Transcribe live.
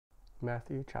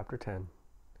Matthew chapter 10.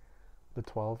 The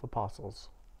 12 Apostles.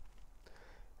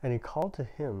 And he called to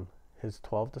him his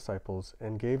 12 disciples,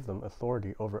 and gave them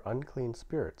authority over unclean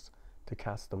spirits, to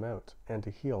cast them out, and to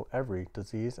heal every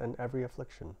disease and every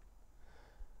affliction.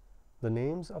 The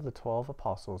names of the 12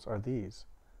 apostles are these: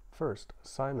 first,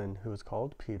 Simon, who is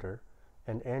called Peter,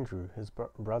 and Andrew his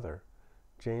brother,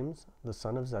 James the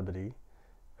son of Zebedee,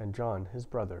 and John his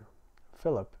brother,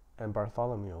 Philip and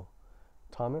Bartholomew,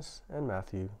 Thomas and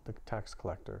Matthew the tax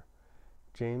collector,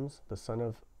 James the son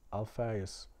of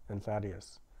Alphaeus and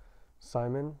Thaddeus,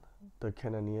 Simon the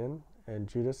Canaanian, and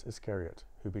Judas Iscariot,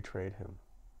 who betrayed him.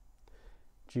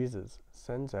 Jesus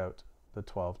sends out the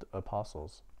 12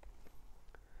 apostles.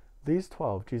 These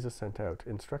 12 Jesus sent out,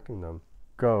 instructing them,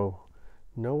 "Go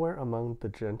nowhere among the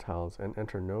Gentiles, and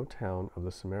enter no town of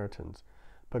the Samaritans,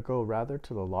 but go rather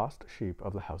to the lost sheep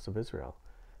of the house of Israel,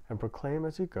 and proclaim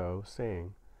as you go,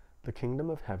 saying, The kingdom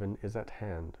of heaven is at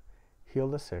hand. Heal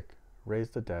the sick, raise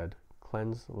the dead,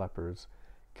 cleanse lepers,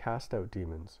 cast out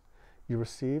demons. You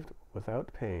received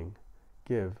without paying,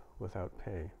 give without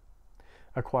pay.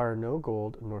 Acquire no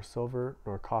gold, nor silver,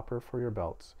 nor copper for your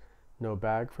belts, no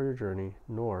bag for your journey,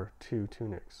 nor 2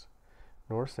 tunics,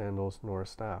 nor sandals, nor a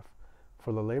staff,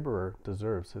 for the laborer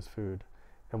deserves his food.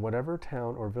 And whatever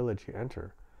town or village you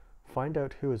enter, find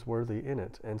out who is worthy in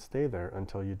it, and stay there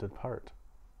until you depart.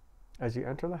 As you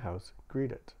enter the house,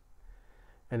 greet it.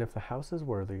 And if the house is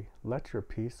worthy, let your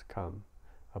peace come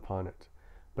upon it.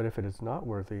 But if it is not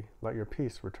worthy, let your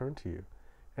peace return to you.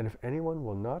 And if anyone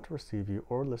will not receive you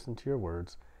or listen to your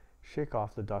words, shake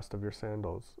off the dust of your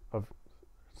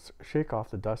shake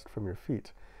off the dust from your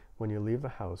feet when you leave the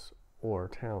house or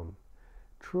town.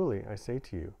 Truly, I say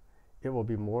to you, it will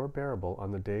be more bearable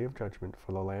on the day of judgment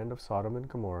for the land of Sodom and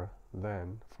Gomorrah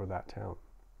than for that town.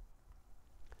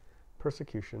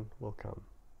 Persecution will come.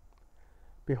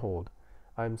 Behold,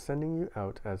 I am sending you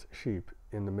out as sheep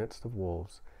in the midst of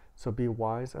wolves, so be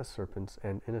wise as serpents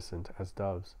and innocent as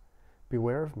doves.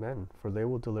 Beware of men, for they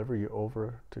will deliver you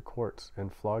over to courts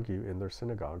and flog you in their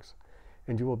synagogues,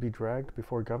 and you will be dragged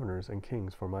before governors and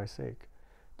kings for my sake,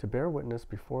 to bear witness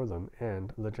before them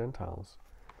and the Gentiles.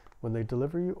 When they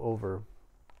deliver you over,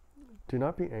 do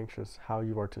not be anxious how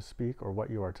you are to speak or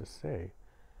what you are to say,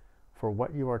 for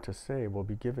what you are to say will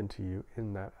be given to you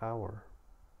in that hour.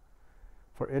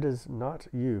 For it is not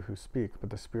you who speak,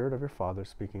 but the Spirit of your Father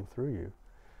speaking through you.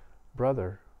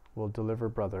 Brother will deliver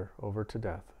brother over to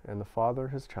death, and the father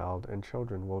his child, and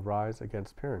children will rise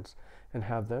against parents and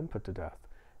have them put to death,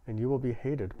 and you will be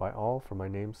hated by all for my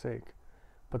name's sake.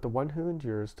 But the one who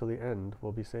endures till the end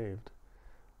will be saved.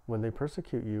 When they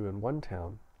persecute you in one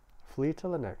town, flee to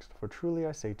the next, for truly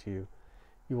I say to you,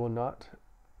 you will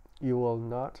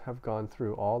not have gone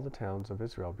through all the towns of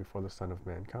Israel before the Son of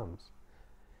Man comes.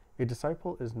 A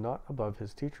disciple is not above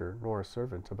his teacher, nor a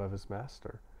servant above his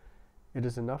master. It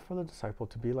is enough for the disciple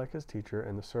to be like his teacher,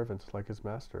 and the servant like his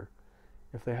master.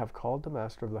 If they have called the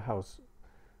master of the house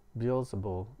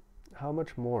Beelzebul, how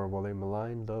much more will they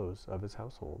malign those of his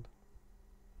household?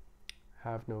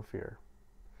 Have no fear.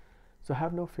 So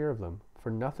have no fear of them, for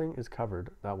nothing is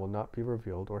covered that will not be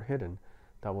revealed, or hidden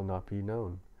that will not be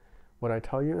known. What I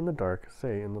tell you in the dark,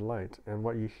 say in the light, and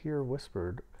what you hear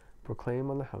whispered,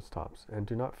 proclaim on the housetops, and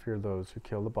do not fear those who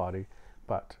kill the body,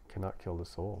 but cannot kill the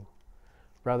soul.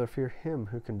 Rather fear him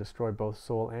who can destroy both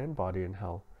soul and body in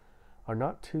hell. Are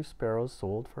not 2 sparrows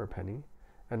sold for a penny,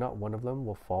 and not one of them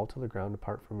will fall to the ground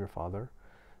apart from your Father?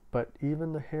 But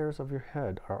even the hairs of your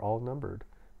head are all numbered.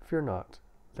 Fear not,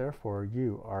 therefore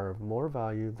you are of more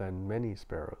value than many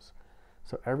sparrows.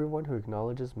 So everyone who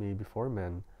acknowledges me before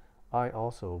men, I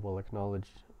also will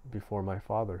acknowledge before my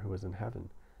Father who is in heaven.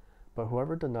 But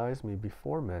whoever denies me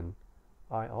before men,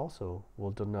 I also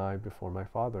will deny before my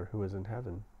Father who is in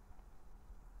heaven.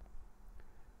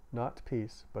 Not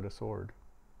peace, but a sword.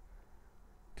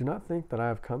 Do not think that I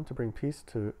have come to bring peace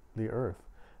to the earth.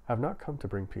 I have not come to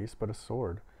bring peace, but a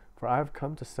sword. For I have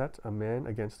come to set a man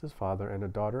against his father, and a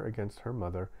daughter against her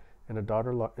mother, and a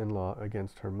daughter-in-law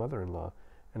against her mother-in-law,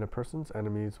 and a person's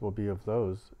enemies will be of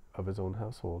those of his own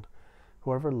household.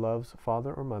 Whoever loves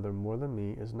father or mother more than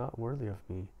me is not worthy of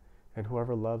me, and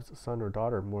whoever loves son or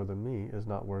daughter more than me is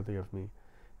not worthy of me,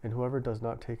 and whoever does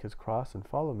not take his cross and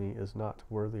follow me is not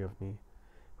worthy of me.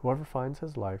 Whoever finds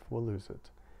his life will lose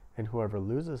it, and whoever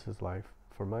loses his life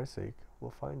for my sake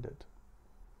will find it.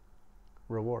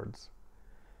 Rewards.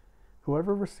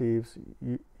 Whoever receives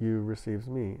you receives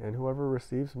me, and whoever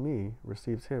receives me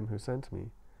receives him who sent me.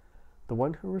 The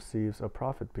one who receives a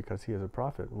prophet because he is a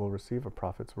prophet will receive a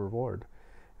prophet's reward,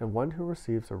 and one who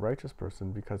receives a righteous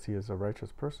person because he is a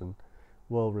righteous person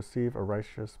will receive a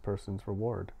righteous person's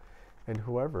reward. And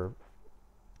whoever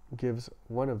gives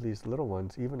one of these little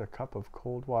ones even a cup of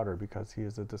cold water because he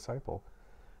is a disciple,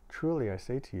 truly I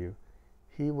say to you,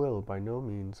 he will by no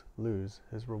means lose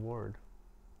his reward.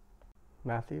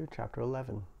 Matthew chapter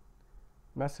 11.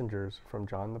 Messengers from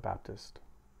John the Baptist.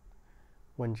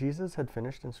 When Jesus had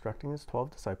finished instructing his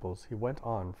 12 disciples, he went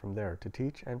on from there to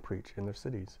teach and preach in their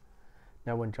cities.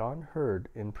 Now when John heard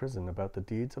in prison about the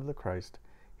deeds of the Christ,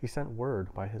 he sent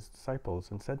word by his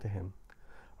disciples and said to him,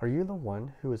 Are you the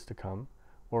one who is to come,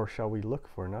 or shall we look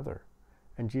for another?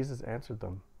 And Jesus answered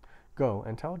them, Go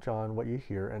and tell John what you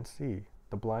hear and see.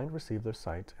 The blind receive their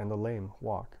sight, and the lame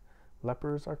walk.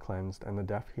 Lepers are cleansed, and the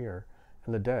deaf hear,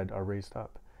 and the dead are raised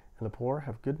up, and the poor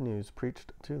have good news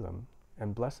preached to them.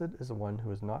 And blessed is the one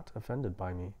who is not offended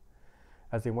by me.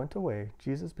 As they went away,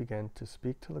 Jesus began to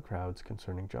speak to the crowds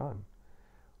concerning John.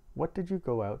 What did you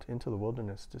go out into the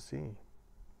wilderness to see?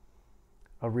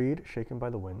 A reed shaken by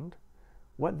the wind?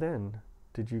 What then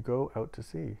did you go out to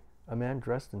see? A man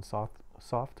dressed in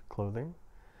soft clothing?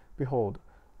 Behold,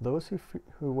 those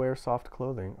who wear soft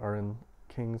clothing are in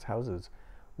kings' houses.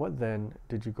 What then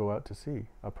did you go out to see?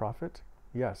 A prophet?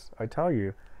 Yes, I tell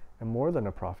you, and more than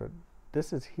a prophet.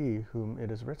 This is he whom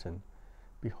it is written,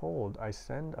 Behold, I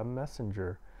send a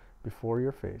messenger before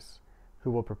your face,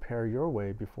 who will prepare your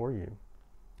way before you.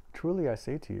 Truly I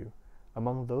say to you,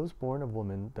 among those born of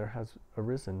woman there has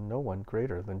arisen no one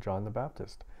greater than John the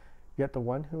Baptist, yet the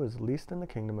one who is least in the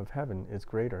kingdom of heaven is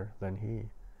greater than he.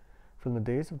 From the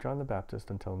days of John the Baptist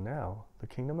until now, the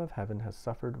kingdom of heaven has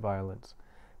suffered violence,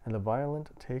 and the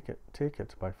violent take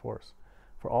it by force.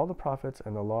 For all the prophets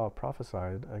and the law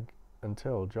prophesied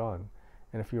until John,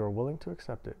 and if you are willing to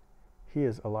accept it, he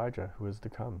is Elijah who is to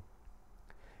come.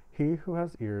 He who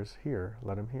has ears, hear,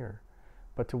 let him hear.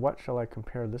 But to what shall I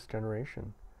compare this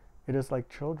generation? It is like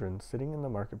children sitting in the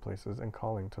marketplaces and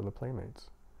calling to the playmates.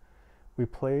 We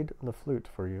played the flute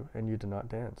for you, and you did not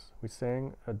dance. We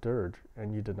sang a dirge,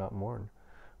 and you did not mourn.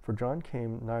 For John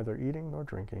came neither eating nor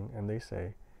drinking, and they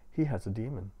say, He has a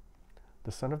demon.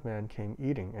 The Son of Man came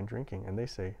eating and drinking, and they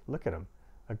say, Look at him,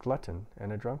 a glutton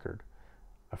and a drunkard,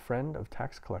 a friend of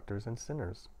tax collectors and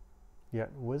sinners.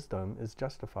 Yet wisdom is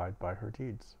justified by her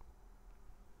deeds.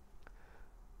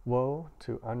 Woe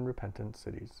to unrepentant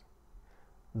cities!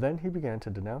 Then he began to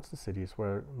denounce the cities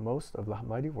where most of the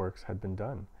mighty works had been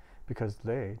done, because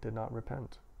they did not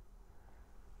repent.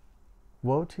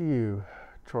 Woe to you,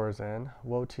 Chorazin!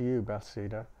 Woe to you,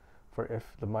 Bethsaida! For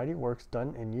if the mighty works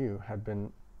done in you had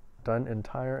been done in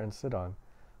Tyre and Sidon,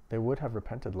 they would have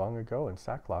repented long ago in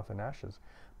sackcloth and ashes.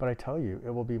 But I tell you,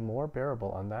 it will be more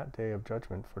bearable on that day of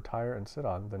judgment for Tyre and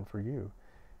Sidon than for you.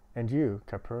 And you,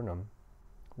 Capernaum,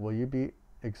 will you be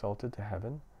exalted to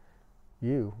heaven?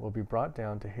 You will be brought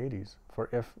down to Hades. For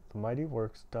if the mighty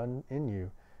works done in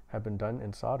you had been done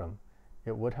in Sodom,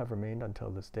 it would have remained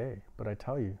until this day. But I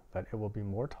tell you that it will be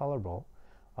more tolerable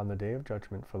on the day of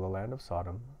judgment for the land of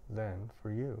Sodom than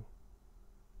for you.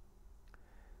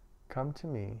 Come to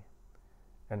me,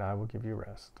 and I will give you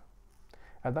rest.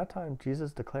 At that time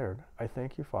Jesus declared, I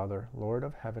thank you, Father, Lord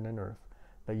of heaven and earth,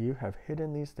 that you have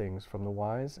hidden these things from the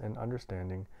wise and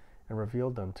understanding and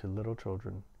revealed them to little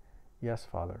children. Yes,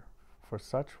 Father, for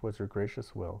such was your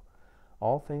gracious will.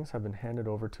 All things have been handed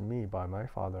over to me by my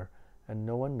Father, and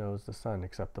no one knows the Son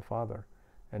except the Father,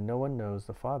 and no one knows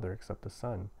the Father except the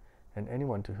Son, and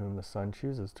anyone to whom the Son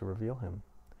chooses to reveal him.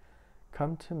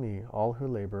 Come to me, all who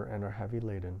labor and are heavy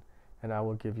laden, and I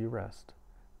will give you rest.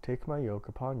 Take my yoke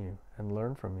upon you, and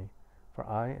learn from me, for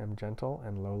I am gentle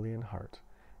and lowly in heart,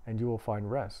 and you will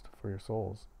find rest for your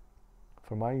souls.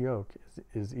 For my yoke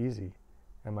is easy,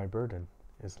 and my burden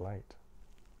is light.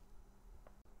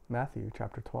 Matthew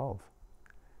chapter 12.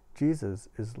 Jesus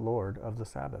is Lord of the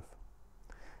Sabbath.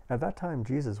 At that time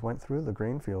Jesus went through the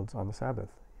grain fields on the Sabbath.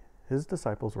 His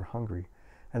disciples were hungry,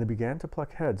 and they began to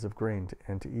pluck heads of grain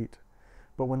and to eat.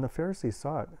 But when the Pharisees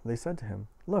saw it, they said to him,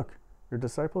 Look, your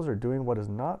disciples are doing what is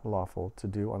not lawful to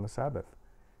do on the Sabbath.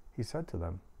 He said to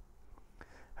them,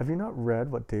 Have you not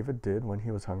read what David did when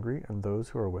he was hungry, and those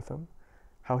who are with him?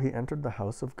 How he entered the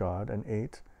house of God and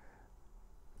ate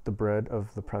the bread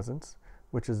of the presence,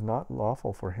 which is not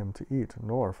lawful for him to eat,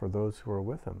 nor for those who are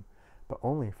with him, but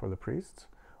only for the priests?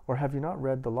 Or have you not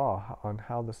read the law on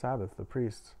how the Sabbath the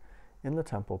priests in the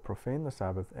temple profane the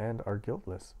Sabbath and are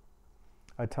guiltless?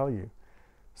 I tell you,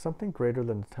 something greater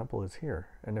than the temple is here,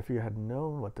 and if you had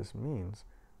known what this means,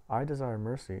 I desire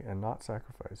mercy and not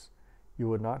sacrifice, you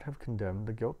would not have condemned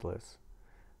the guiltless.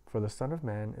 For the Son of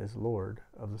Man is Lord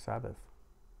of the Sabbath.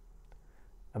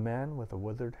 A man with a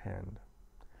withered hand.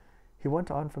 He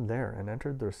went on from there and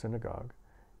entered their synagogue,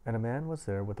 and a man was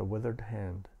there with a withered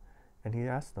hand. And he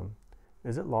asked them,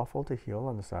 Is it lawful to heal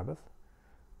on the Sabbath?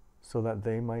 so that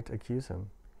they might accuse him.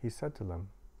 He said to them,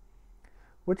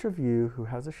 "Which of you who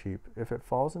has a sheep, if it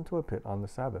falls into a pit on the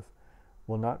Sabbath,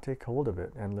 will not take hold of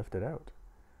it and lift it out?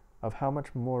 Of how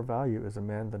much more value is a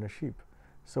man than a sheep?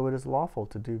 So it is lawful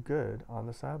to do good on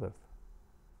the Sabbath."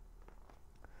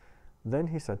 Then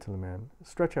he said to the man,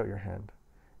 "Stretch out your hand."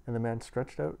 And the man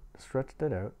stretched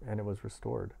it out, and it was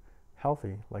restored,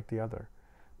 healthy like the other.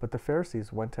 But the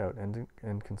Pharisees went out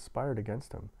and conspired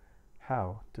against him,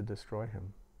 how to destroy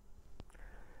him.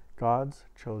 God's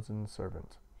chosen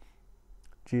servant.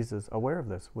 Jesus, aware of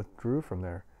this, withdrew from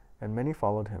there, and many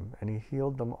followed him, and he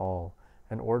healed them all,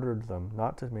 and ordered them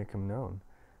not to make him known.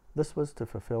 This was to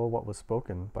fulfill what was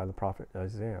spoken by the prophet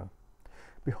Isaiah.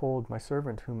 "Behold, my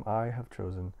servant whom I have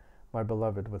chosen, my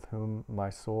beloved, with whom my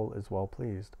soul is well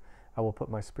pleased. I will put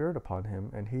my spirit upon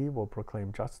him, and he will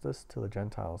proclaim justice to the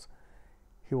Gentiles.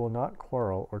 He will not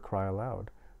quarrel or cry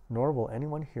aloud, nor will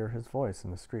anyone hear his voice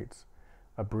in the streets.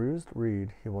 A bruised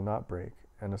reed he will not break,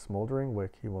 and a smoldering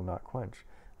wick he will not quench,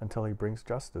 until he brings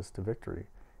justice to victory,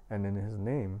 and in his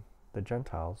name the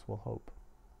Gentiles will hope."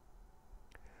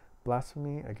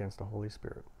 Blasphemy against the Holy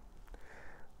Spirit.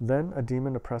 Then a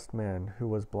demon-oppressed man who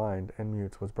was blind and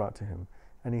mute was brought to him,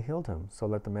 and he healed him, so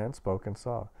that the man spoke and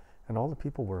saw. And all the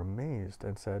people were amazed,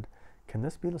 and said, "Can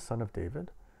this be the son of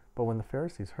David?" But when the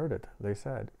Pharisees heard it, they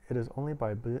said, "It is only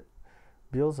by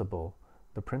Beelzebul,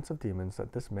 the prince of demons,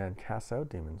 that this man casts out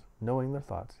demons." Knowing their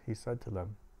thoughts, he said to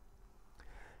them,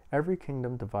 "Every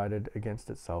kingdom divided against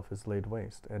itself is laid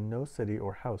waste, and no city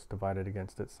or house divided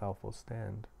against itself will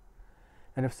stand.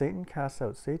 And if Satan casts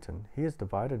out Satan, he is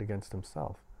divided against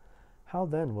himself. How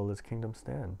then will his kingdom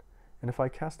stand? And if I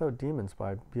cast out demons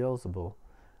by Beelzebul,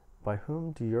 by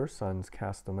whom do your sons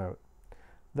cast them out?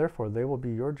 Therefore they will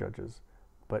be your judges.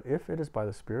 But if it is by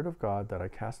the Spirit of God that I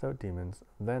cast out demons,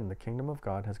 then the kingdom of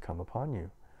God has come upon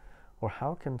you. Or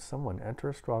how can someone enter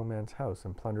a strong man's house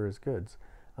and plunder his goods,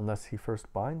 unless he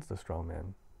first binds the strong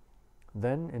man?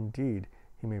 Then indeed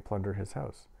he may plunder his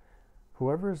house.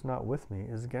 Whoever is not with me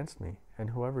is against me, and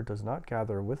whoever does not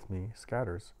gather with me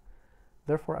scatters.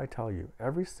 Therefore I tell you,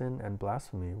 every sin and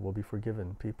blasphemy will be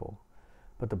forgiven people,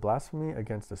 but the blasphemy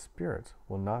against the Spirit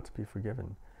will not be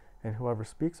forgiven. And whoever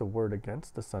speaks a word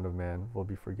against the Son of Man will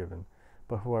be forgiven,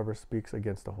 but whoever speaks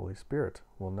against the Holy Spirit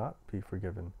will not be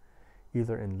forgiven,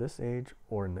 either in this age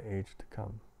or in the age to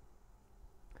come.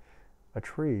 A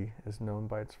tree is known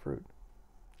by its fruit.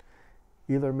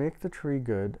 Either make the tree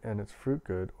good and its fruit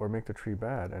good, or make the tree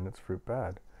bad and its fruit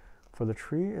bad. For the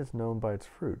tree is known by its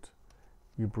fruit.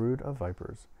 You brood of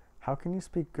vipers, how can you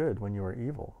speak good when you are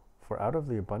evil? For out of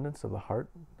the abundance of the heart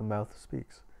the mouth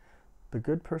speaks. The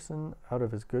good person out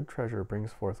of his good treasure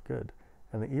brings forth good,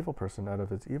 and the evil person out of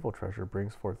his evil treasure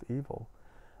brings forth evil.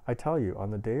 I tell you,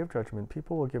 on the day of judgment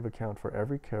people will give account for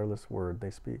every careless word they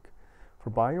speak. For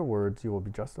by your words you will be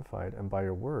justified, and by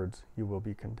your words you will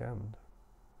be condemned.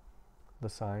 The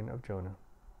sign of Jonah.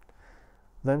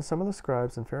 Then some of the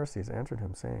scribes and Pharisees answered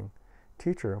him, saying,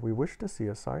 "Teacher, we wish to see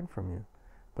a sign from you."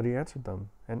 But he answered them,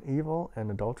 "An evil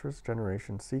and adulterous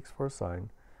generation seeks for a sign,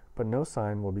 but no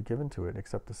sign will be given to it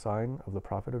except the sign of the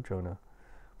prophet of Jonah.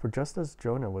 For just as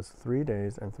Jonah was 3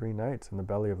 days and 3 nights in the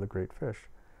belly of the great fish,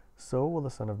 so will the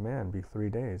Son of Man be 3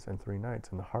 days and 3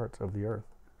 nights in the heart of the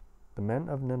earth. The men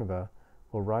of Nineveh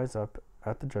will rise up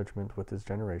at the judgment with his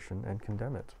generation and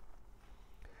condemn it.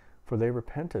 For they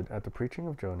repented at the preaching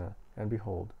of Jonah, and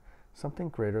behold, something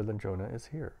greater than Jonah is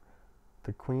here.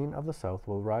 The queen of the south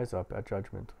will rise up at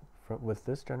judgment with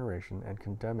this generation and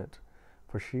condemn it,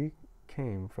 for she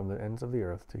came from the ends of the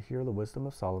earth to hear the wisdom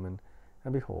of Solomon,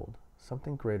 and behold,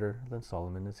 something greater than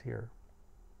Solomon is here."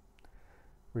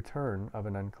 Return of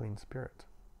an unclean spirit.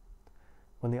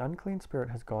 When the unclean spirit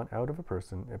has gone out of a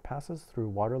person, it passes through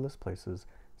waterless places,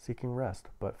 seeking rest,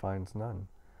 but finds none.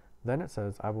 Then it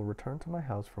says, "I will return to my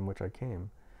house from which I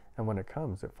came," and when it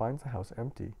comes, it finds the house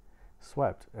empty,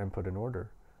 swept, and put in order.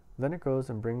 Then it goes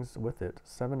and brings with it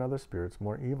 7 other spirits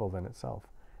more evil than itself,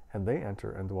 and they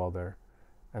enter and dwell there.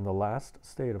 And the last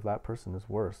state of that person is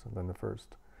worse than the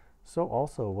first. So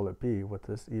also will it be with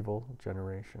this evil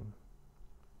generation.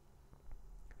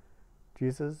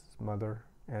 Jesus' mother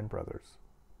and brothers.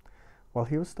 While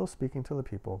he was still speaking to the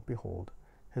people, behold,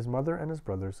 his mother and his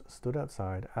brothers stood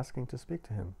outside, asking to speak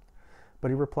to him. But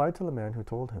he replied to the man who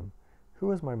told him,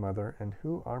 "Who is my mother, and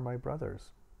who are my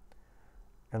brothers?"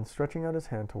 And stretching out his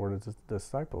hand toward his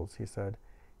disciples, he said,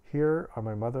 "Here are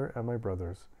my mother and my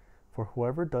brothers. For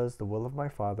whoever does the will of my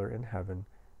Father in heaven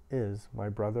is my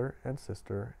brother and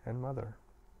sister and mother."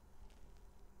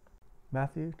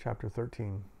 Matthew chapter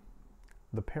 13.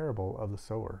 The parable of the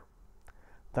sower.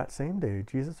 That same day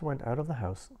Jesus went out of the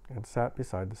house and sat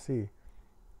beside the sea.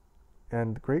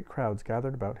 and great crowds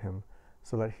gathered about him,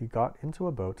 so that he got into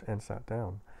a boat and sat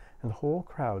down. And the whole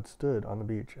crowd stood on the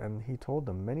beach, and he told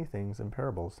them many things in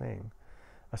parables, saying,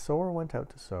 A sower went out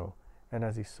to sow, and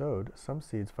as he sowed, some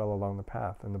seeds fell along the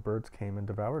path, and the birds came and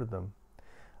devoured them.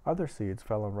 Other seeds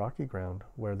fell on rocky ground,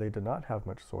 where they did not have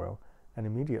much soil, and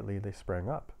immediately they sprang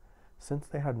up, since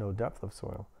they had no depth of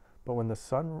soil. But when the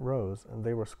sun rose,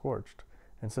 they were scorched,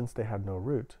 and since they had no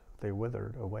root, they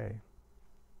withered away.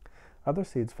 Other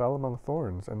seeds fell among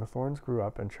thorns, and the thorns grew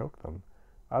up and choked them.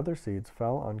 Other seeds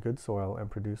fell on good soil and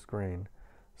produced grain,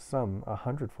 some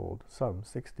 100-fold, some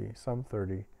 60, some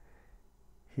 30.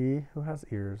 He who has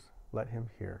ears, let him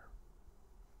hear.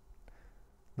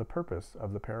 The purpose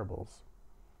of the parables.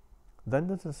 Then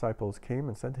the disciples came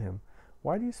and said to him,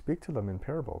 Why do you speak to them in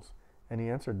parables? And he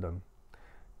answered them,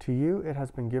 To you it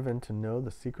has been given to know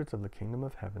the secrets of the kingdom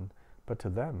of heaven, but to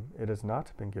them it has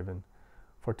not been given.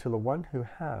 For to the one who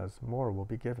has, more will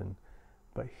be given,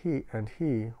 but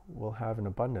he will have an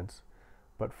abundance.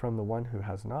 But from the one who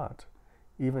has not,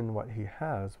 even what he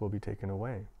has will be taken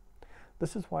away.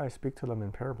 This is why I speak to them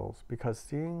in parables, because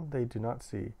seeing they do not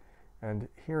see, and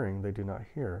hearing they do not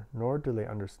hear, nor do they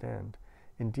understand.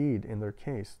 Indeed, in their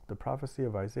case, the prophecy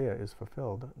of Isaiah is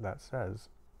fulfilled that says,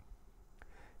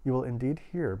 You will indeed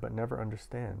hear, but never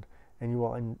understand, and you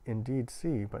will indeed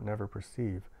see, but never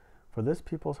perceive. For this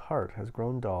people's heart has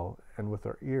grown dull, and with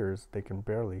their ears they can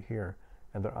barely hear,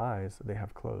 and their eyes they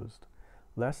have closed,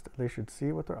 lest they should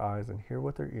see with their eyes, and hear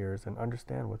with their ears, and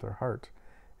understand with their heart,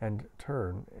 and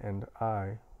turn, and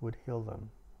I would heal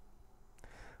them.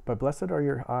 But blessed are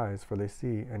your eyes, for they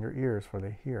see, and your ears, for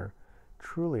they hear.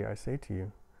 Truly I say to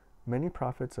you, many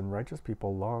prophets and righteous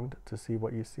people longed to see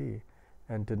what you see,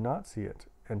 and did not see it,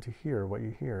 and to hear what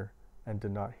you hear, and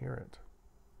did not hear it.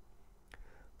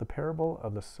 The parable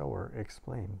of the sower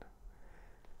explained.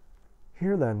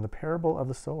 Hear then the parable of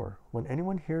the sower. When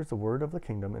anyone hears the word of the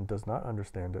kingdom and does not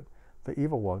understand it, the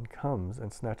evil one comes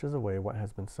and snatches away what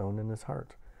has been sown in his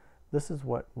heart. This is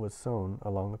what was sown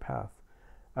along the path.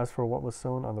 As for what was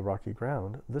sown on the rocky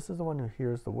ground, this is the one who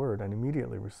hears the word and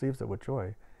immediately receives it with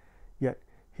joy. Yet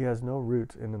he has no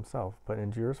root in himself, but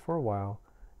endures for a while,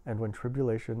 and when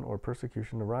tribulation or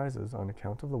persecution arises on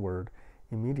account of the word,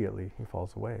 immediately he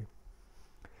falls away.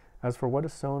 As for what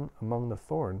is sown among the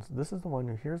thorns, this is the one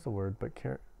who hears the word, but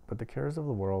the cares of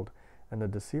the world and the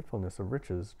deceitfulness of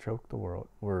riches choke the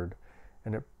word,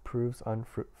 and it proves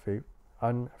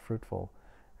unfruitful.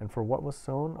 And for what was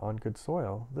sown on good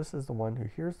soil, this is the one who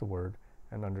hears the word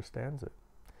and understands it.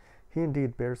 He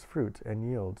indeed bears fruit and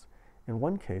yields, in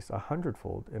one case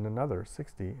 100-fold, in another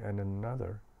 60, and in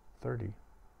another 30.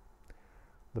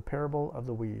 The parable of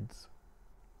the weeds.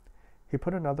 He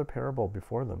put another parable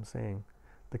before them, saying,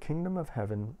 The kingdom of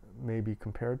heaven may be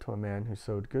compared to a man who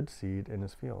sowed good seed in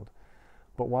his field.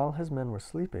 But while his men were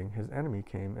sleeping, his enemy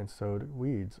came and sowed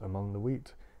weeds among the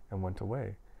wheat, and went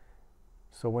away.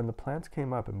 So when the plants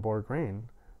came up and bore grain,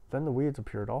 then the weeds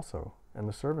appeared also. And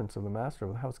the servants of the master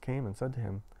of the house came and said to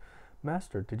him,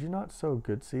 Master, did you not sow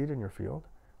good seed in your field?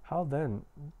 How then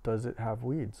does it have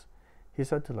weeds? He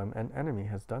said to them, An enemy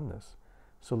has done this.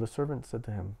 So the servants said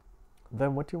to him,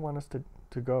 Then what do you want us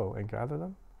to go and gather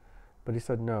them? But he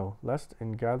said, No, lest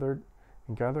in gathering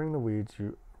the weeds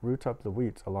you root up the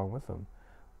wheat along with them.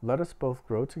 Let us both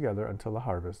grow together until the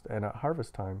harvest, and at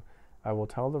harvest time I will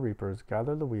tell the reapers,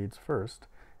 Gather the weeds first,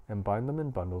 and bind them in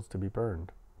bundles to be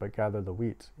burned, but gather the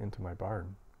wheat into my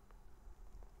barn.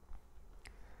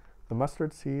 The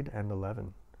mustard seed and the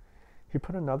leaven. He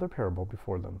put another parable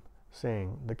before them,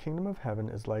 saying, The kingdom of heaven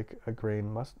is like a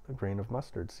grain of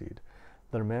mustard seed,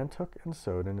 that a man took and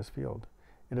sowed in his field.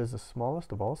 It is the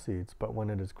smallest of all seeds, but when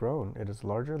it is grown, it is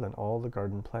larger than all the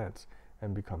garden plants,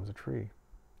 and becomes a tree,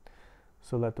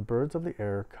 so that the birds of the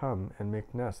air come and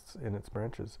make nests in its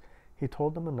branches. He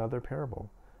told them another parable.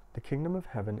 The kingdom of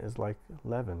heaven is like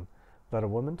leaven, that a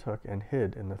woman took and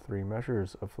hid in the 3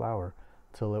 measures of flour,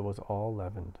 till it was all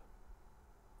leavened.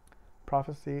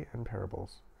 Prophecy and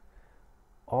parables.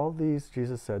 All these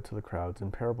Jesus said to the crowds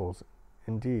in parables.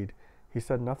 Indeed, he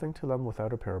said nothing to them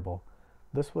without a parable.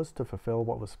 This was to fulfill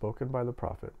what was spoken by the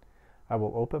prophet. I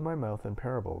will open my mouth in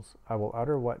parables. I will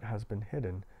utter what has been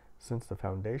hidden since the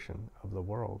foundation of the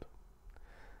world.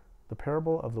 The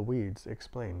parable of the weeds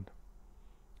explained.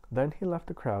 Then he left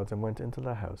the crowds and went into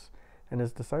the house, and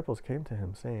his disciples came to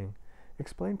him, saying,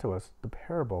 Explain to us the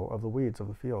parable of the weeds of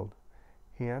the field.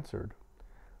 He answered,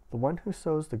 The one who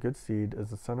sows the good seed is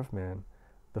the Son of Man.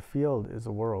 The field is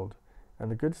the world,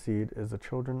 and the good seed is the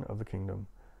children of the kingdom.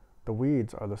 The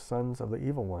weeds are the sons of the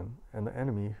evil one, and the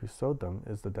enemy who sowed them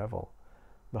is the devil.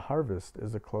 The harvest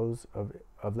is the close of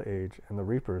the age, and the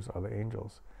reapers are the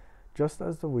angels. Just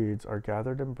as the weeds are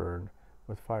gathered and burned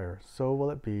with fire, so will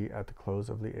it be at the close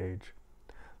of the age.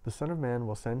 The Son of Man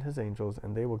will send his angels,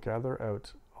 and they will gather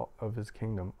out of his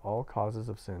kingdom all causes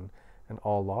of sin and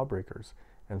all lawbreakers,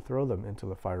 and throw them into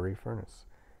the fiery furnace.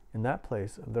 In that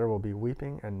place there will be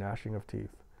weeping and gnashing of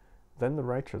teeth. Then the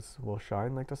righteous will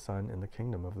shine like the sun in the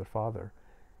kingdom of their Father.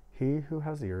 He who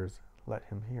has ears, let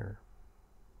him hear.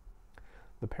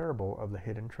 The parable of the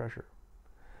hidden treasure.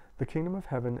 The kingdom of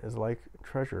heaven is like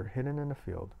treasure hidden in a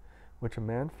field, which a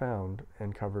man found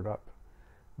and covered up.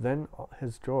 Then in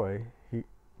his joy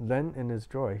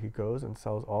he goes and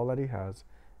sells all that he has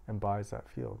and buys that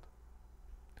field.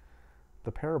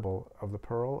 The parable of the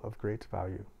pearl of great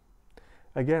value.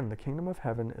 Again, the kingdom of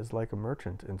heaven is like a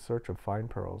merchant in search of fine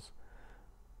pearls,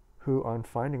 who on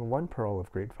finding one pearl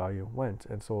of great value went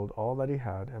and sold all that he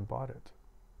had and bought it.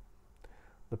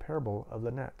 The parable of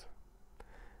the net.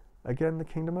 Again, the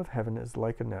kingdom of heaven is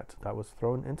like a net that was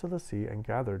thrown into the sea and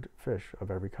gathered fish of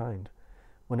every kind.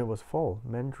 When it was full,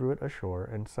 men drew it ashore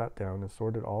and sat down and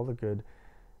sorted all the good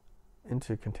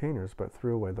into containers, but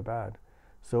threw away the bad.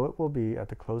 So it will be at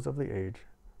the close of the age.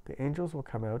 The angels will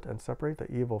come out and separate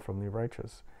the evil from the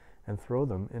righteous, and throw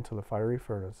them into the fiery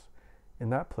furnace. In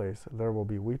that place there will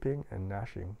be weeping and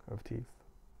gnashing of teeth.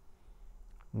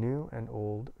 New and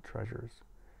old treasures.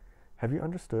 Have you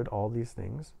understood all these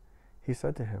things? He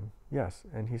said to him, Yes.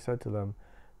 And he said to them,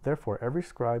 Therefore every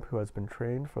scribe who has been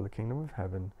trained for the kingdom of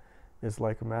heaven is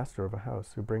like a master of a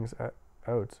house, who brings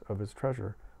out of his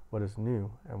treasure what is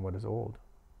new and what is old.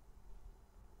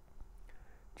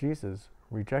 Jesus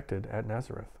rejected at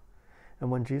Nazareth.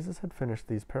 And when Jesus had finished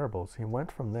these parables, he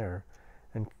went from there,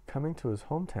 and coming to his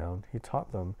hometown, he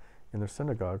taught them in their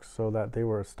synagogues, so that they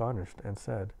were astonished, and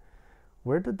said,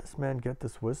 Where did this man get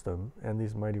this wisdom and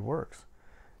these mighty works?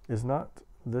 Is not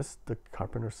this the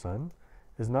carpenter's son?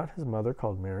 Is not his mother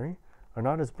called Mary? Are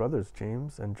not his brothers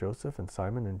James and Joseph and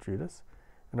Simon and Judas?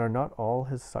 And are not all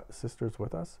his sisters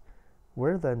with us?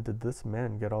 Where then did this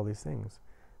man get all these things?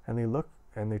 And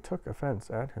they took offense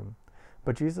at him.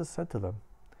 But Jesus said to them,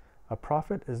 A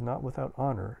prophet is not without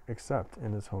honor except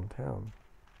in his hometown,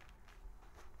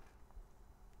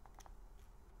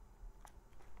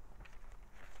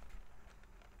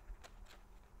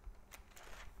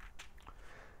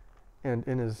 and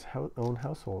in his own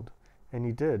household. And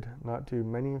he did not do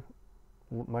many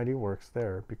mighty works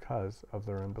there because of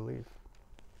their unbelief.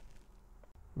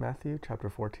 Matthew chapter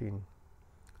 14.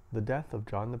 The death of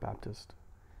John the Baptist.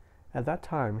 At that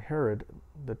time Herod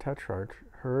the Tetrarch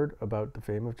heard about the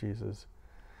fame of Jesus,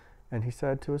 and he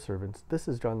said to his servants, This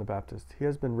is John the Baptist. He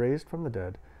has been raised from the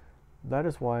dead. That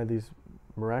is why these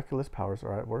miraculous powers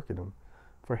are at work in him.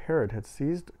 For Herod had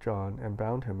seized John and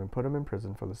bound him and put him in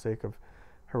prison for the sake of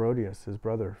Herodias, his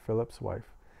brother, Philip's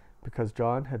wife, because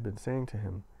John had been saying to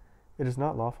him, It is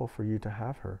not lawful for you to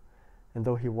have her. And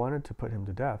though he wanted to put him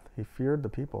to death, he feared the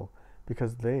people,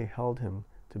 because they held him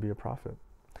to be a prophet.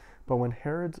 But when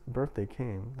Herod's birthday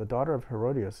came, the daughter of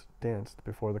Herodias danced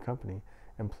before the company,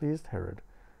 and pleased Herod,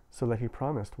 so that he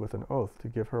promised with an oath to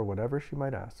give her whatever she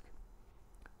might ask.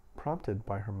 Prompted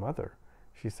by her mother,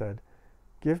 she said,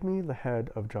 Give me the head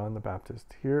of John the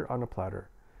Baptist here on a platter.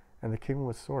 And the king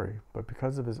was sorry, but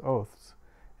because of his oaths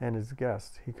and his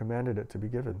guests, he commanded it to be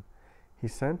given. He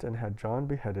sent and had John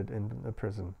beheaded in the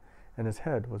prison, and his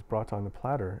head was brought on the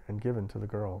platter and given to the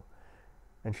girl.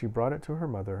 And she brought it to her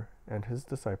mother, and his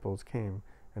disciples came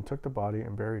and took the body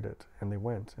and buried it, and they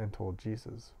went and told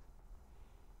Jesus.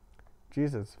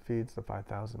 Jesus feeds the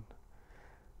 5,000.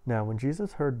 Now when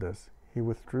Jesus heard this, he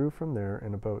withdrew from there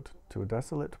in a boat to a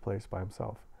desolate place by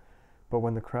himself. But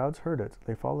when the crowds heard it,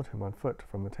 they followed him on foot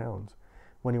from the towns.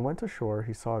 When he went ashore,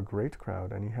 he saw a great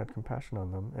crowd, and he had compassion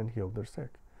on them, and healed their sick.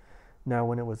 Now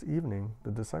when it was evening,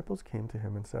 the disciples came to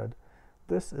him and said,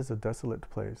 This is a desolate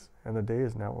place, and the day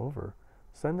is now over.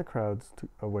 Send the crowds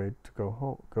away to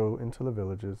go into the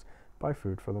villages, buy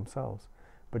food for themselves.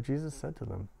 But Jesus said to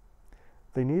them,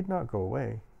 They need not go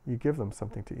away. You give them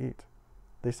something to eat.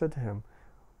 They said to him,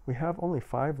 We have only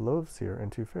 5 loaves here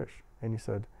and 2 fish. And he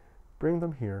said, Bring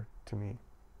them here to me.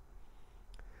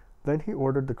 Then he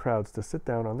ordered the crowds to sit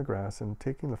down on the grass, and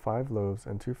taking the 5 loaves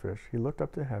and 2 fish, he looked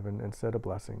up to heaven and said a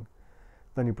blessing.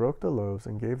 Then he broke the loaves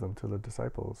and gave them to the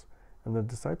disciples, and the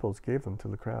disciples gave them to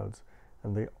the crowds,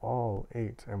 and they all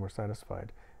ate and were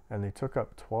satisfied. And they took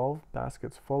up 12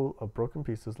 baskets full of broken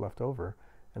pieces left over,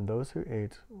 and those who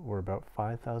ate were about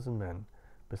 5,000 men,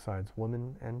 besides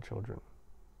women and children.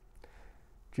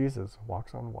 Jesus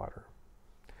walks on water.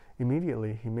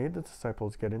 Immediately he made the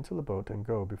disciples get into the boat and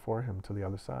go before him to the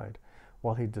other side,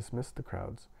 while he dismissed the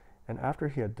crowds. And after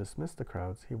he had dismissed the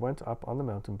crowds, he went up on the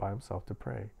mountain by himself to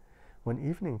pray. When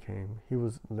evening came, he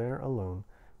was there alone,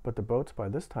 but the boat by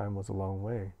this time was a long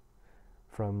way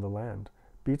from the land,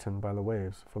 beaten by the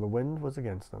waves, for the wind was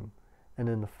against them. And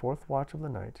in the fourth watch of the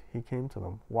night he came to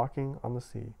them, walking on the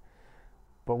sea.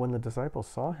 But when the disciples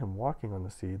saw him walking on the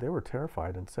sea, they were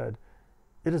terrified and said,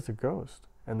 "It is a ghost."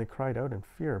 And they cried out in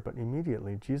fear. But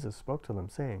immediately Jesus spoke to them,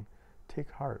 saying,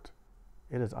 "Take heart,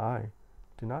 it is I.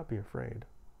 Do not be afraid."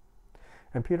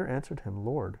 And Peter answered him,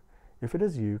 "Lord, if it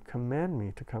is you, command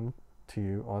me to come to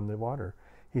you on the water."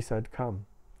 He said, "Come."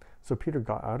 So Peter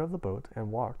got out of the boat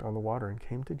and walked on the water and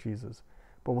came to Jesus.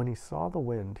 But when he saw the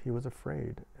wind, he was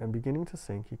afraid, and beginning to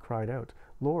sink, he cried out,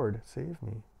 "Lord, save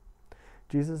me."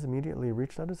 Jesus immediately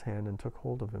reached out his hand and took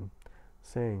hold of him,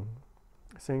 saying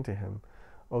to him,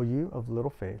 "O you of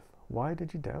little faith, why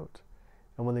did you doubt?"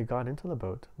 And when they got into the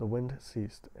boat, the wind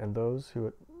ceased, and those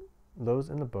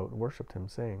in the boat worshipped him,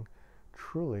 saying,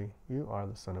 "Truly, you are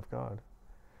the Son of God."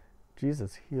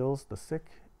 Jesus heals the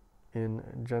sick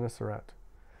in Gennesaret.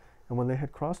 And when they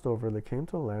had crossed over, they came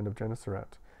to the land of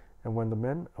Gennesaret. And when the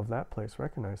men of that place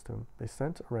recognized him, they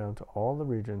sent around to all the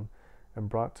region and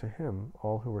brought to him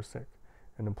all who were sick,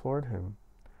 and implored him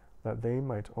that they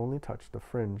might only touch the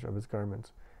fringe of his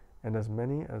garment. And as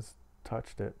many as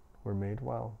touched it were made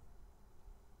well.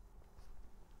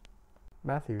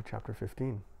 Matthew chapter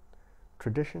 15.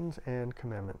 Traditions and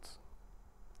Commandments.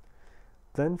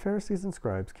 Then Pharisees and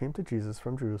scribes came to Jesus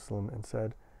from Jerusalem and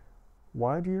said,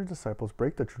 "Why do your disciples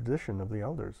break the tradition of the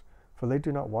elders? For they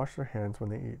do not wash their hands when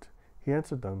they eat." He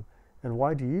answered them, "And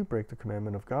why do you break the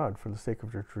commandment of God for the sake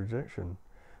of your tradition?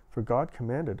 For God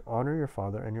commanded, 'Honor your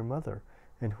father and your mother,'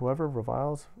 and whoever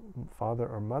reviles father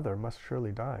or mother must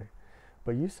surely die.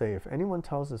 But you say, if anyone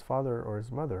tells his father or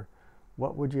his mother,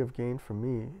 'What would you have gained from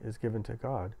me is given to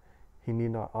God,' he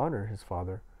need not honor his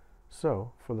father.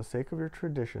 So, for the sake of your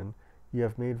tradition, you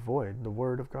have made void the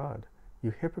word of God.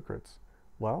 You hypocrites!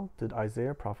 Well, did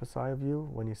Isaiah prophesy of you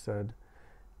when he said,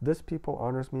 'This people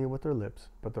honors me with their lips,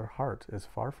 but their heart is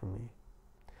far from me.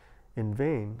 In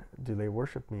vain do they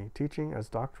worship me, teaching as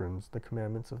doctrines the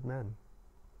commandments of men.'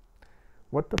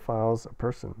 What defiles a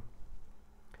person?"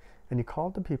 And he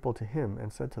called the people to him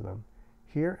and said to them,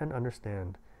 "Hear and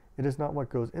understand. It is not what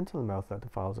goes into the mouth that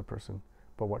defiles a person,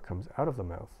 but what comes out of the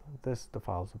mouth. This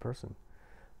defiles a person."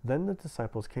 Then the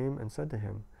disciples came and said to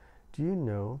him, "Do you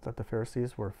know that the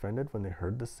Pharisees were offended when they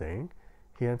heard this saying?"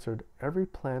 He answered, "Every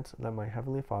plant that my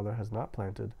heavenly Father has not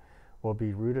planted will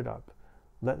be rooted up.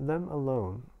 Let them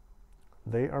alone.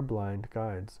 They are blind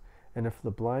guides, and if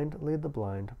the blind lead the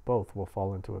blind, both will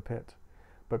fall into a pit."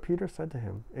 But Peter said to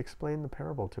him, "Explain the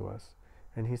parable to us."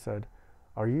 And he said,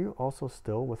 "Are you also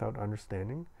still without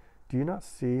understanding? Do you not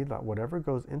see that whatever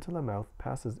goes into the mouth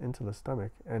passes into the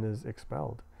stomach and is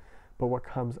expelled? But what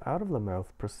comes out of the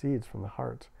mouth proceeds from the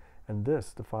heart, and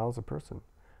this defiles a person.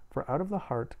 For out of the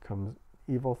heart comes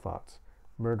evil thoughts,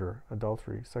 murder,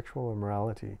 adultery, sexual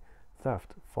immorality,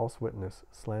 theft, false witness,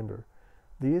 slander.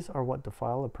 These are what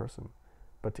defile a person,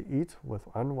 but to eat with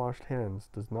unwashed hands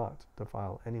does not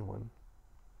defile anyone."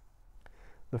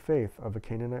 The faith of a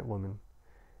Canaanite woman.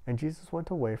 And Jesus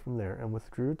went away from there and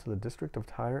withdrew to the district of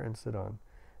Tyre and Sidon.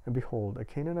 And behold, a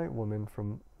Canaanite woman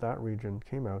from that region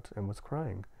came out and was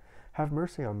crying, "Have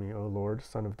mercy on me, O Lord,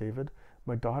 Son of David.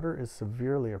 My daughter is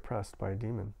severely oppressed by a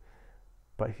demon."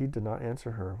 But he did not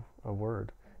answer her a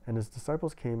word. And his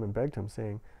disciples came and begged him,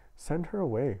 saying, "Send her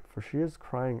away, for she is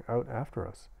crying out after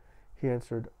us." He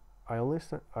answered, I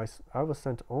was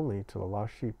sent only to the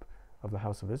lost sheep of the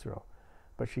house of Israel."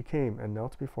 But she came and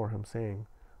knelt before him, saying,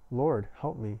 "Lord,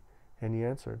 help me." And he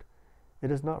answered, "It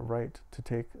is not right to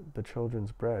take the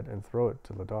children's bread and throw it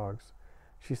to the dogs."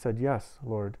 She said, "Yes,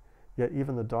 Lord, yet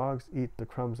even the dogs eat the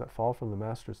crumbs that fall from the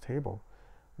master's table."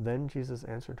 Then Jesus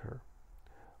answered her,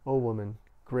 "O woman,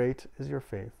 great is your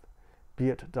faith. Be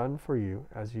it done for you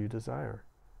as you desire."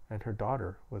 And her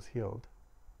daughter was healed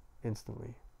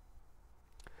instantly.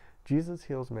 Jesus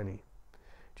heals many.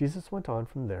 Jesus went on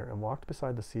from there and walked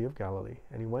beside the Sea of Galilee,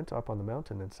 and he went up on the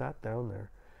mountain and sat down there.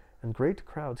 And great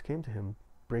crowds came to him,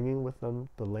 bringing with them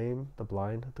the lame, the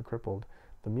blind, the crippled,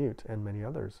 the mute, and many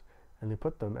others. And they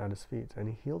put them at his feet, and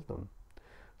he healed them.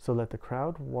 So that the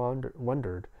crowd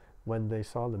wondered when they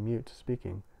saw the mute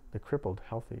speaking, the crippled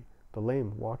healthy, the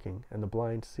lame walking, and the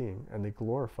blind seeing, and they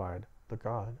glorified the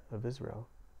God of Israel.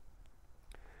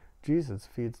 Jesus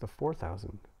feeds the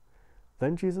 4,000.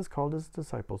 Then Jesus called his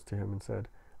disciples to him and said,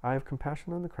 "I have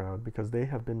compassion on the crowd, because they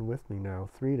have been with me now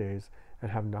 3 days and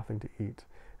have nothing to eat.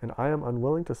 And I am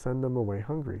unwilling to send them away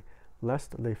hungry,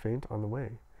 lest they faint on the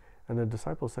way." And the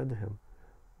disciples said to him,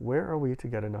 "Where are we to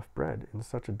get enough bread in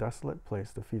such a desolate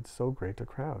place to feed so great a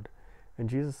crowd?" And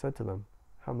Jesus said to them,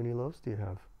 "How many loaves do you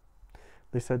have?"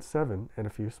 They said, 7 and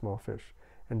a few small fish.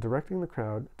 And directing the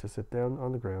crowd to sit down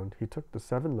on the ground, he took the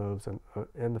 7 loaves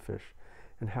and the fish,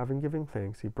 and having given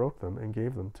thanks, he broke them and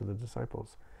gave them to the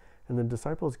disciples. And the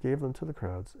disciples gave them to the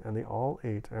crowds, and they all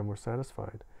ate and were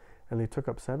satisfied. And they took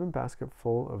up 7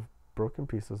 basketfuls of broken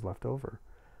pieces left over.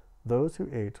 Those who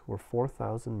ate were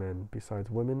 4,000 men, besides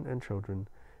women and children.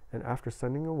 And after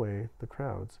sending away the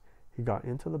crowds, he got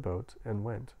into the boat and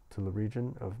went to the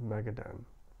region of Magadan.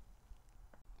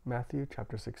 Matthew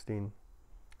chapter 16.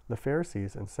 The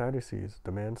Pharisees and Sadducees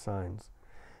demand signs.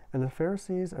 And the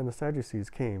Pharisees and the Sadducees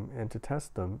came, and to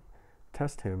test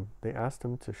him, they asked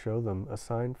him to show them a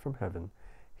sign from heaven.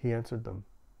 He answered them,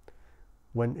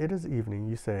 "When it is evening,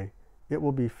 you say, 'It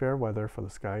will be fair weather, for the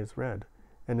sky is red.'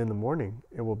 And in the morning,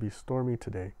 'It will be stormy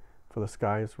today, for the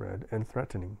sky is red and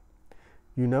threatening.'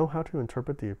 You know how to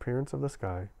interpret the appearance of the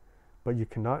sky, but you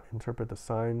cannot interpret the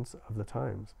signs of the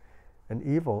times. An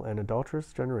evil and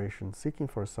adulterous generation seeking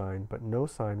for a sign, but no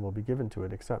sign will be given to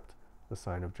it except the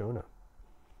sign of Jonah."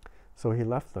 So he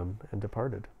left them and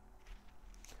departed.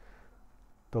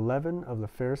 The leaven of the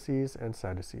Pharisees and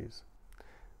Sadducees.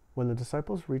 When the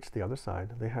disciples reached the other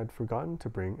side, they had forgotten to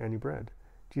bring any bread.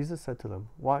 Jesus said to them,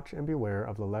 "Watch and beware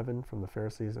of the leaven from the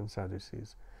Pharisees and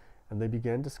Sadducees." And they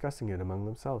began discussing it among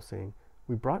themselves, saying,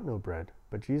 "We brought no bread."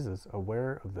 But Jesus,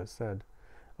 aware of this, said,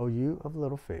 "O you of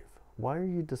little faith, why are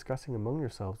you discussing among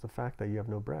yourselves the fact that you have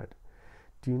no bread?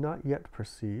 Do you not yet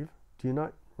perceive? Do you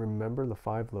not remember the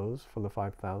 5 loaves for the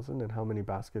 5,000 and how many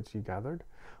baskets you gathered?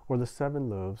 Or the 7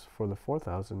 loaves for the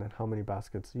 4,000 and how many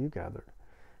baskets you gathered?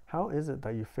 How is it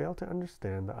that you fail to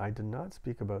understand that I did not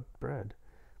speak about bread?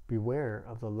 Beware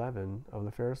of the leaven of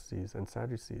the Pharisees and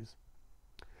Sadducees."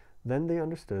 Then they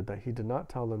understood that he did not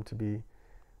tell them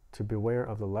to beware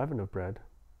of the leaven of bread,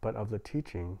 but of the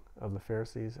teaching of the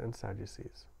Pharisees and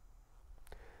Sadducees.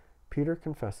 Peter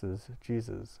confesses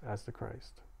Jesus as the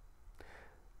Christ.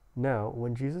 Now,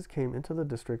 when Jesus came into the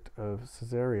district of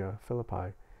Caesarea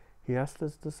Philippi, he asked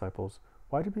his disciples,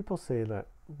 "Why do people say that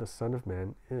the Son of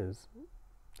Man is?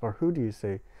 Or who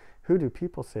do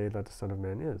people say that the Son of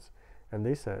Man is?" And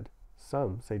they said,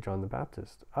 "Some say John the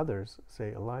Baptist, others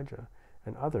say Elijah,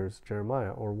 and others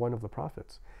Jeremiah or one of the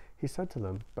prophets." He said to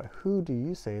them, "But who do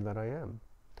you say that I am?"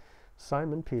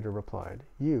 Simon Peter replied,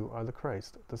 "You are the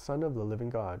Christ, the Son of the living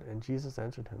God." And Jesus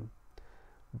answered him,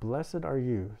 "Blessed are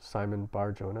you, Simon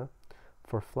Bar-Jonah,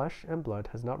 for flesh and blood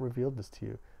has not revealed this to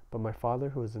you, but my Father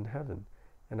who is in heaven.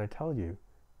 And I tell you,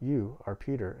 you are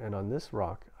Peter, and on this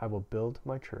rock I will build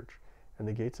my church, and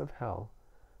the gates of hell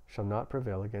shall not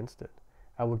prevail against it.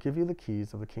 I will give you the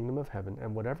keys of the kingdom of heaven,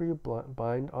 and whatever you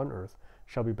bind on earth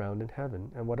shall be bound in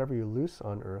heaven, and whatever you loose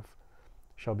on earth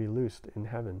shall be loosed in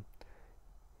heaven."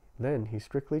 Then he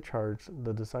strictly charged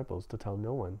the disciples to tell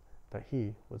no one that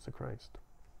he was the Christ.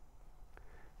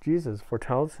 Jesus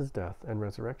foretells his death and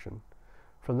resurrection.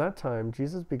 From that time,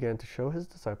 Jesus began to show his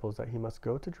disciples that he must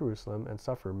go to Jerusalem and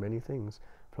suffer many things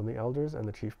from the elders and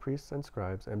the chief priests and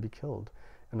scribes, and be killed,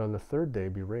 and on the 3rd day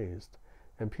be raised.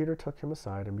 And Peter took him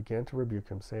aside and began to rebuke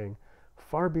him, saying,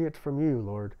 "Far be it from you,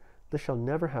 Lord, this shall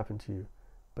never happen to you."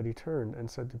 But he turned and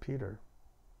said to Peter,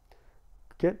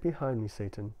 "Get behind me,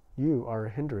 Satan. You are a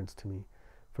hindrance to me,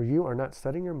 for you are not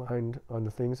setting your mind on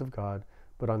the things of God,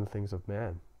 but on the things of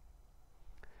man.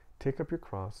 Take up your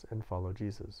cross and follow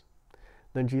Jesus."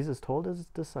 Then Jesus told his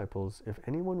disciples, "If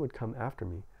anyone would come after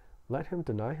me, let him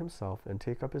deny himself and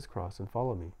take up his cross and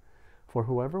follow me. For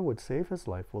whoever would save his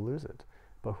life will lose it,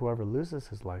 but whoever loses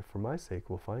his life for my sake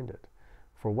will find it.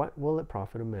 For what will it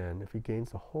profit a man if he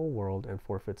gains the whole world and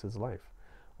forfeits his life?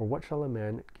 Or what shall a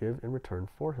man give in return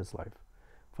for his life?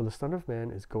 For the Son of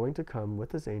Man is going to come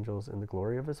with his angels in the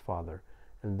glory of his Father,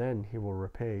 and then he will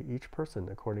repay each person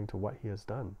according to what he has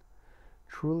done.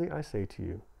 Truly I say to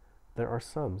you, there are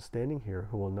some standing here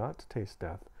who will not taste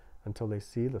death until they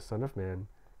see the Son of Man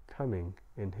coming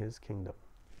in his kingdom."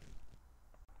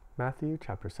 Matthew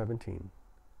chapter 17.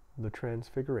 The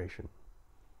Transfiguration.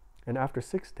 And after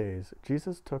 6 days,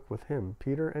 Jesus took with him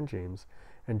Peter and James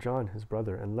and John his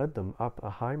brother, and led them up a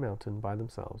high mountain by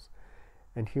themselves.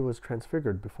 And he was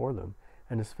transfigured before them,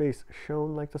 and his face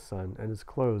shone like the sun, and his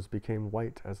clothes became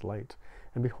white as light.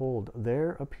 And behold,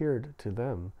 there appeared to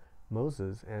them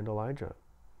Moses and Elijah,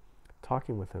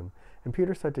 talking with him. And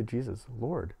Peter said to Jesus,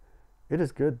 "Lord, it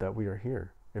is good that we are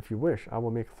here. If you wish, I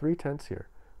will make 3 tents here,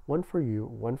 one for you,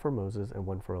 one for Moses, and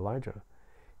one for Elijah."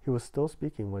 He was still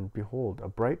speaking when, behold, a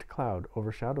bright cloud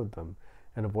overshadowed them,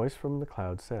 and a voice from the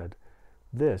cloud said,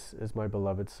 "This is my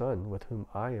beloved Son, with whom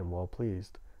I am well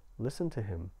pleased. Listen to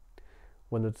him."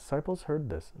 When the disciples heard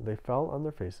this, they fell on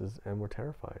their faces and were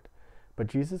terrified. But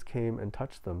Jesus came and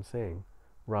touched them, saying,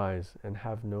 "Rise and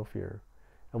have no fear."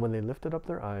 And when they lifted up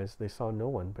their eyes, they saw no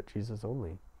one but Jesus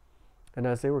only. And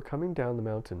as they were coming down the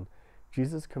mountain,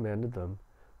 Jesus commanded them,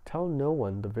 "Tell no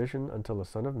one the vision until the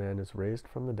Son of Man is raised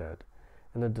from the dead."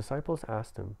 And the disciples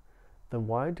asked him, "Then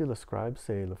why do the scribes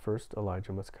say the first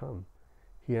Elijah must come?"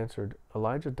 He answered,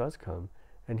 "Elijah does come,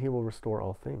 and he will restore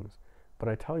all things. But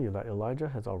I tell you that Elijah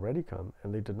has already come,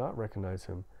 and they did not recognize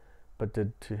him, but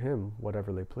did to him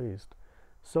whatever they pleased.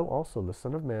 So also the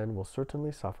Son of Man will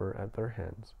certainly suffer at their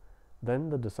hands." Then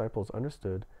the disciples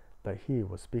understood that he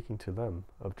was speaking to them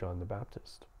of John the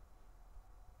Baptist.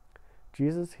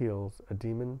 Jesus heals a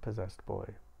demon-possessed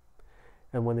boy.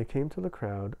 And when they came to the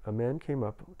crowd, a man came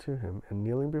up to him, and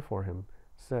kneeling before him,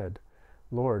 said,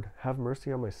 "Lord, have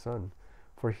mercy on my son,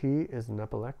 for he is an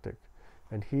epileptic,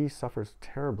 and he suffers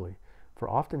terribly, for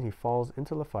often he falls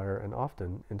into the fire and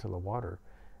often into the water.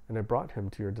 And I brought him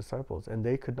to your disciples, and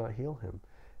they could not heal him."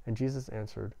 And Jesus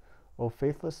answered, "O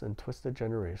faithless and twisted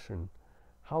generation,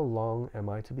 how long am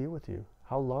I to be with you?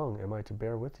 How long am I to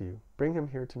bear with you? Bring him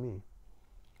here to me."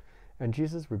 And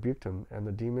Jesus rebuked him, and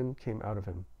the demon came out of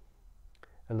him.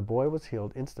 And the boy was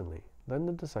healed instantly. Then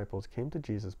the disciples came to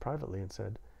Jesus privately and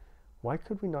said, "Why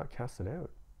could we not cast it out?"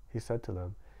 He said to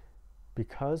them,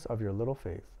 "Because of your little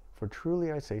faith. For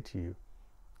truly I say to you,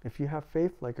 if you have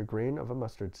faith like a grain of a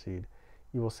mustard seed,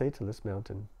 you will say to this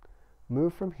mountain,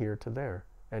 'Move from here to there,'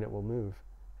 and it will move,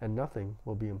 and nothing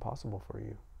will be impossible for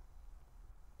you."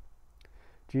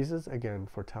 Jesus again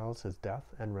foretells his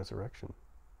death and resurrection.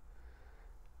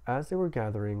 As they were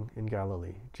gathering in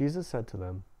Galilee, Jesus said to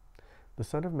them, "The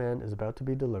Son of Man is about to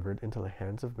be delivered into the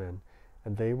hands of men,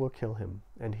 and they will kill him,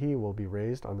 and he will be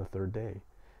raised on the third day."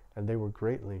 And they were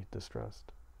greatly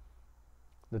distressed.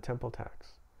 The temple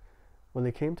tax. When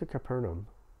they came to Capernaum,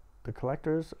 the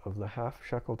collectors of the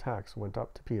half-shekel tax went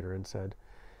up to Peter and said,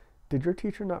 "Did your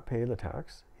teacher not pay the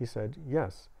tax?" He said,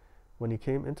 "Yes." When he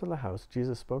came into the house,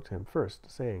 Jesus spoke to him first,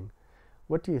 saying,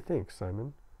 "What do you think,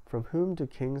 Simon? From whom do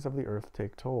kings of the earth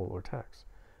take toll or tax?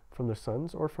 From their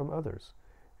sons or from others?"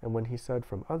 And when he said,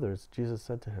 "From others," Jesus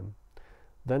said to him,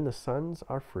 "Then the sons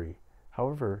are free.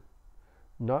 However,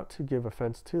 not to give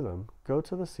offense to them, go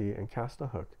to the sea and cast a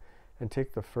hook, and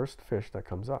take the first fish that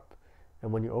comes up.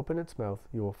 And when you open its mouth,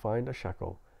 you will find a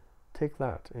shekel. Take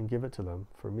that and give it to them,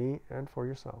 for me and for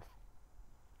yourself."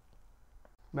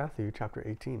 Matthew chapter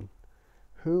 18.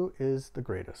 Who is the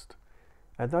greatest?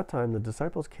 At that time the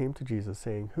disciples came to Jesus,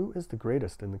 saying, "Who is the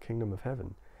greatest in the kingdom of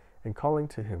heaven?" And calling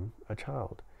to him a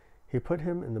child, he put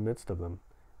him in the midst of them,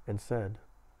 and said,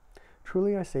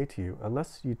 "Truly I say to you,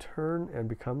 unless you turn and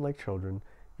become like children,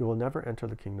 you will never enter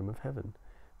the kingdom of heaven.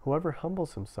 Whoever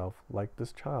humbles himself like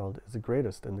this child is the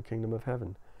greatest in the kingdom of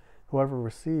heaven. Whoever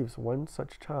receives one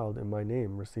such child in my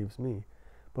name receives me.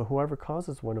 But whoever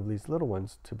causes one of these little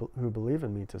ones who believe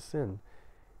in me to sin,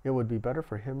 it would be better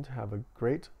for him to have a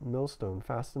great millstone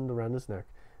fastened around his neck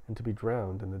and to be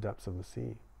drowned in the depths of the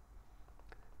sea."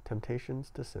 Temptations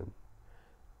to sin.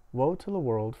 Woe to the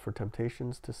world for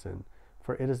temptations to sin,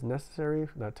 for it is necessary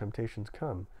that temptations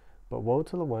come, but woe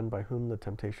to the one by whom the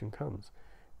temptation comes.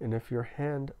 And if your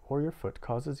hand or your foot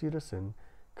causes you to sin,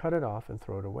 cut it off and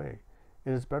throw it away.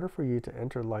 It is better for you to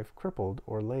enter life crippled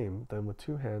or lame than with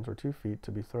 2 hands or 2 feet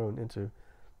to be thrown into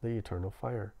the eternal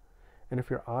fire. And if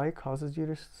your eye causes you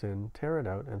to sin, tear it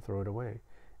out and throw it away.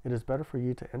 It is better for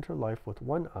you to enter life with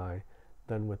 1 eye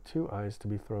than with 2 eyes to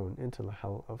be thrown into the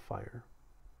hell of fire.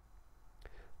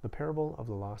 The parable of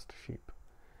the lost sheep.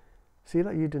 See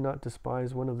that you do not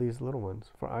despise one of these little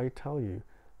ones, for I tell you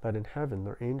that in heaven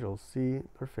their angels see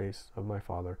the face of my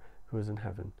Father who is in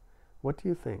heaven. What do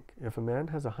you think? If a man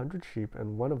has 100 sheep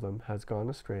and one of them has gone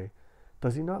astray,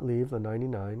 does he not leave the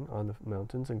 99 on the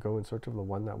mountains and go in search of the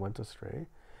one that went astray?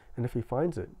 And if he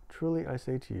finds it, truly I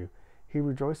say to you, he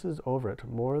rejoices over it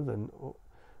more than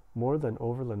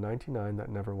over the 99 that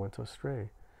never went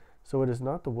astray. So it is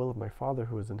not the will of my Father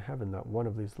who is in heaven that one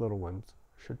of these little ones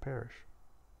should perish.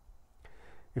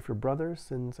 If your brother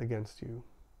sins against you.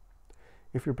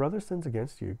 If your brother sins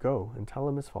against you, go and tell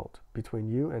him his fault, between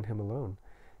you and him alone.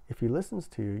 If he listens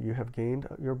to you, you have gained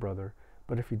your brother.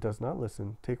 But if he does not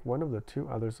listen, take one of the 2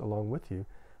 others along with you,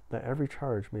 that every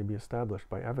charge may be established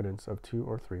by evidence of 2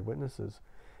 or 3 witnesses.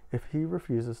 If he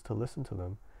refuses to listen to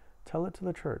them, tell it to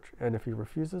the church. And if he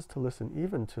refuses to listen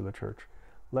even to the church,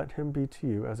 let him be to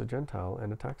you as a Gentile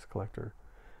and a tax collector.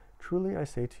 Truly I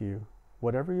say to you,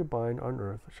 whatever you bind on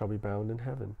earth shall be bound in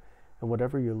heaven, and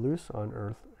whatever you loose on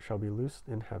earth shall be loosed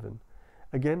in heaven.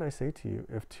 Again I say to you,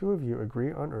 if 2 of you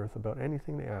agree on earth about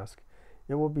anything they ask,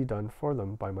 it will be done for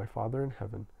them by my Father in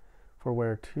heaven. For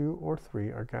where 2 or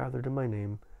 3 are gathered in my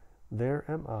name, there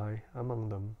am I among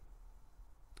them.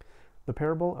 The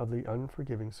parable of the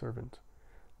unforgiving servant.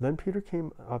 Then Peter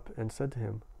came up and said to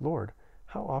him, Lord,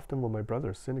 how often will my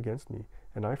brother sin against me,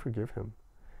 and I forgive him?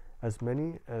 As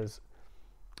many as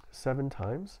 7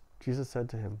 times? Jesus said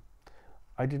to him,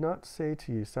 I do not say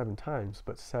to you 7 times,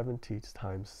 but 70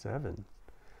 times 7.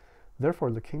 Therefore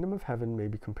the kingdom of heaven may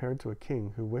be compared to a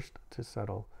king who wished to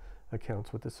settle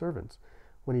accounts with his servants.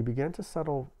 When he began to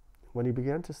settle,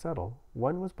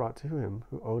 one was brought to him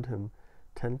who owed him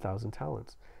 10,000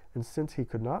 talents. And since he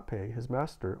could not pay, his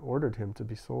master ordered him to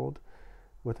be sold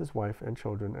with his wife and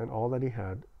children and all that he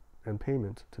had, and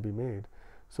payment to be made.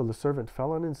 So the servant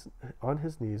fell on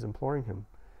his knees, imploring him,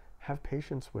 Have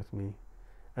patience with me,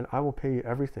 and I will pay you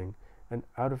everything. And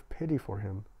out of pity for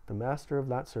him, the master of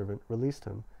that servant released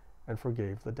him and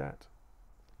forgave the debt.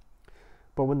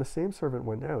 But when the same servant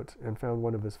went out and found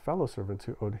one of his fellow servants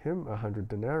who owed him 100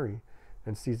 denarii,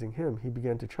 and seizing him, he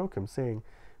began to choke him, saying,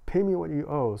 Pay me what you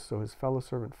owe. So his fellow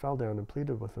servant fell down and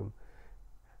pleaded with him,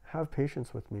 Have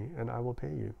patience with me, and I will pay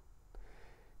you.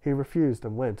 He refused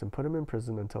and went and put him in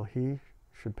prison until he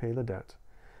should pay the debt.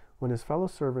 When his fellow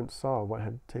servants saw what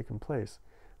had taken place,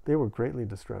 they were greatly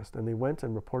distressed, and they went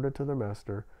and reported to their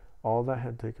master all that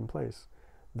had taken place.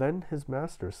 Then his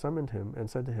master summoned him and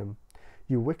said to him,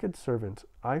 You wicked servant,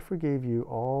 I forgave you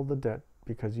all the debt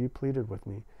because you pleaded with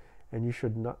me, and you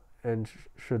should not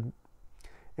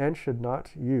should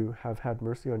not you have had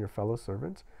mercy on your fellow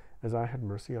servant, as I had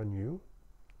mercy on you?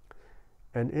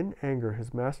 And in anger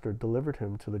his master delivered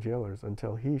him to the jailers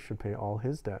until he should pay all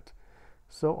his debt.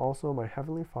 So also my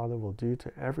heavenly Father will do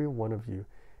to every one of you,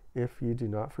 if you do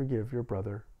not forgive your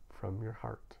brother from your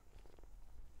heart.